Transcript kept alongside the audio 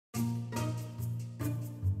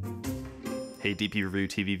Hey DPReview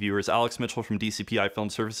TV viewers, Alex Mitchell from DCPI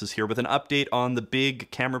Film Services here with an update on the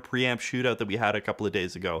big camera preamp shootout that we had a couple of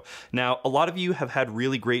days ago. Now, a lot of you have had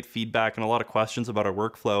really great feedback and a lot of questions about our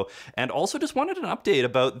workflow, and also just wanted an update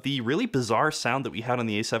about the really bizarre sound that we had on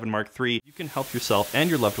the A7 Mark III. You can help yourself and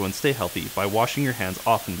your loved ones stay healthy by washing your hands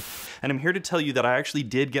often. And I'm here to tell you that I actually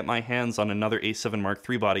did get my hands on another A7 Mark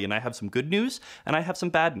III body, and I have some good news and I have some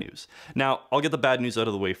bad news. Now, I'll get the bad news out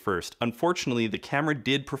of the way first. Unfortunately, the camera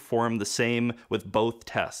did perform the same with both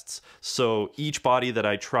tests. So each body that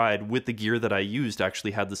I tried with the gear that I used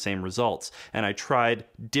actually had the same results. And I tried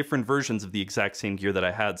different versions of the exact same gear that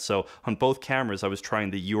I had. So on both cameras, I was trying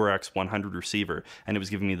the URX 100 receiver, and it was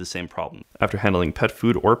giving me the same problem. After handling pet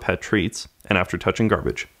food or pet treats, and after touching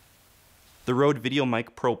garbage. The Rode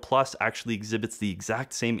VideoMic Pro Plus actually exhibits the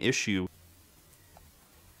exact same issue.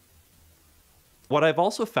 What I've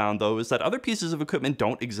also found, though, is that other pieces of equipment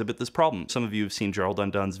don't exhibit this problem. Some of you have seen Gerald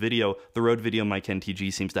Undun's video. The Rode VideoMic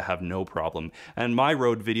NTG seems to have no problem. And my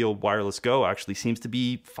Rode Video Wireless Go actually seems to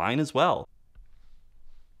be fine as well.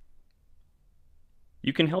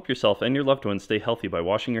 You can help yourself and your loved ones stay healthy by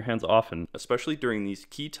washing your hands often, especially during these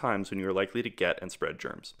key times when you're likely to get and spread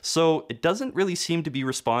germs. So it doesn't really seem to be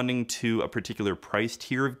responding to a particular price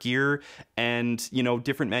tier of gear, and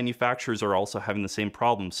different manufacturers are also having the same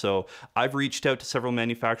problem. So I've reached out to several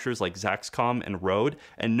manufacturers like Zaxcom and Rode,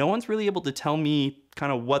 and no one's really able to tell me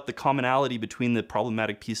kind of what the commonality between the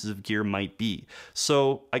problematic pieces of gear might be.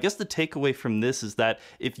 So I guess the takeaway from this is that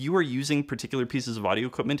if you are using particular pieces of audio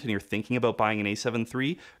equipment and you're thinking about buying an A7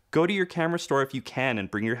 III, go to your camera store if you can and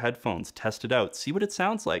bring your headphones, test it out, see what it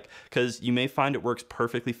sounds like, because you may find it works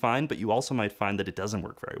perfectly fine, but you also might find that it doesn't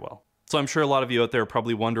work very well. So I'm sure a lot of you out there are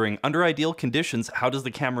probably wondering, under ideal conditions, how does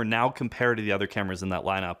the camera now compare to the other cameras in that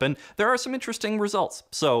lineup? And there are some interesting results.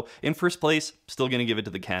 So in first place, still going to give it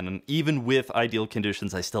to the Canon. Even with ideal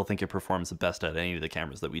conditions, I still think it performs the best out of any of the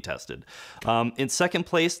cameras that we tested. In second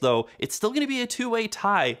place, though, it's still going to be a two-way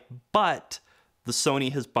tie, but the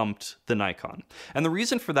Sony has bumped the Nikon. And the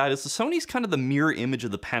reason for that is the Sony's kind of the mirror image of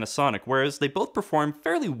the Panasonic, whereas they both perform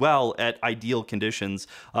fairly well at ideal conditions.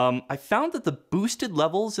 I found that the boosted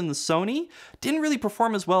levels in the Sony didn't really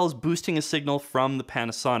perform as well as boosting a signal from the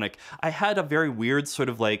Panasonic. I had a very weird sort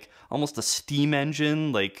of like almost a steam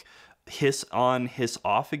engine, like hiss on, hiss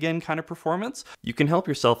off again kind of performance. You can help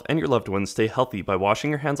yourself and your loved ones stay healthy by washing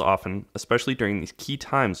your hands often, especially during these key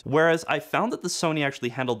times. Whereas I found that the Sony actually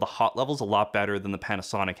handled the hot levels a lot better than the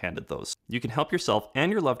Panasonic handled those. You can help yourself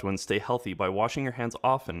and your loved ones stay healthy by washing your hands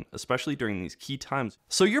often, especially during these key times.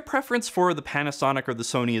 So your preference for the Panasonic or the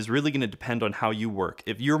Sony is really going to depend on how you work.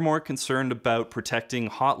 If you're more concerned about protecting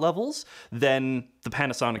hot levels, then the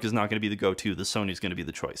Panasonic is not going to be the go-to, the Sony is going to be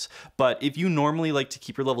the choice. But if you normally like to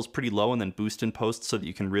keep your levels pretty low and then boost in post so that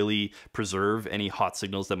you can really preserve any hot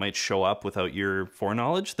signals that might show up without your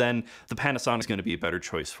foreknowledge, then the Panasonic is going to be a better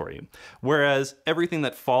choice for you. Whereas everything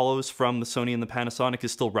that follows from the Sony and the Panasonic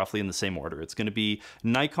is still roughly in the same order. It's going to be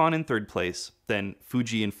Nikon in third place, then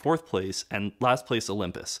Fuji in fourth place, and last place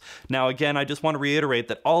Olympus. Now again, I just want to reiterate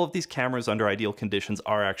that all of these cameras under ideal conditions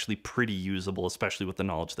are actually pretty usable, especially with the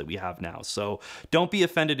knowledge that we have now. So don't be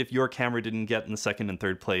offended if your camera didn't get in the second and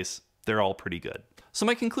third place. They're all pretty good. So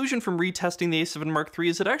my conclusion from retesting the A7 Mark III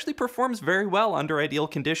is it actually performs very well under ideal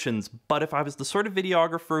conditions, but if I was the sort of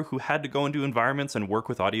videographer who had to go into environments and work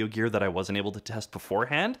with audio gear that I wasn't able to test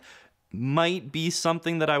beforehand, might be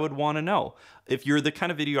something that I would want to know. If you're the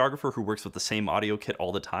kind of videographer who works with the same audio kit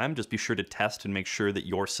all the time, just be sure to test and make sure that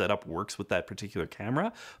your setup works with that particular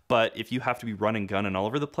camera. But if you have to be running gun and all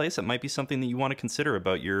over the place, it might be something that you want to consider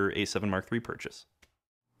about your A7 Mark III purchase.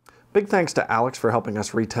 Big thanks to Alex for helping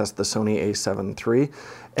us retest the Sony A7 III,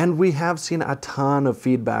 and we have seen a ton of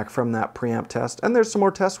feedback from that preamp test, and there's some more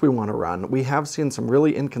tests we want to run. We have seen some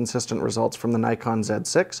really inconsistent results from the Nikon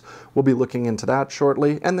Z6. We'll be looking into that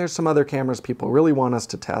shortly, and there's some other cameras people really want us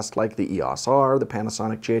to test, like the EOS R, the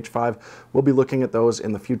Panasonic GH5. We'll be looking at those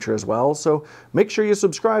in the future as well, so make sure you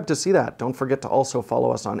subscribe to see that. Don't forget to also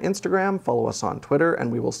follow us on Instagram, follow us on Twitter, and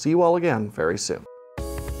we will see you all again very soon.